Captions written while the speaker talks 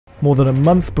More than a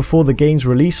month before the game's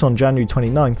release on January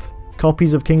 29th,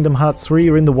 copies of Kingdom Hearts 3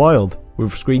 are in the wild,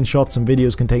 with screenshots and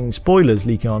videos containing spoilers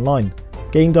leaking online.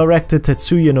 Game director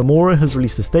Tetsuya Nomura has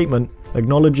released a statement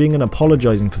acknowledging and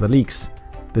apologising for the leaks.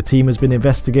 The team has been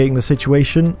investigating the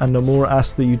situation, and Nomura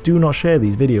asked that you do not share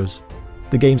these videos.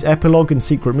 The game's epilogue and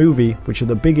secret movie, which are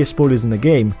the biggest spoilers in the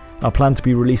game, are planned to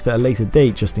be released at a later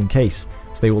date just in case,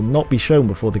 so they will not be shown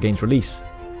before the game's release.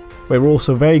 We're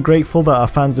also very grateful that our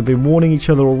fans have been warning each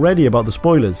other already about the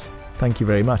spoilers. Thank you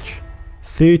very much.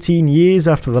 13 years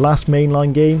after the last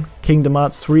mainline game, Kingdom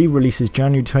Hearts 3 releases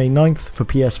January 29th for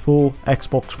PS4,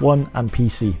 Xbox One and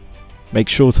PC. Make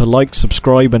sure to like,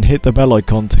 subscribe and hit the bell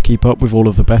icon to keep up with all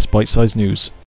of the best bite-sized news.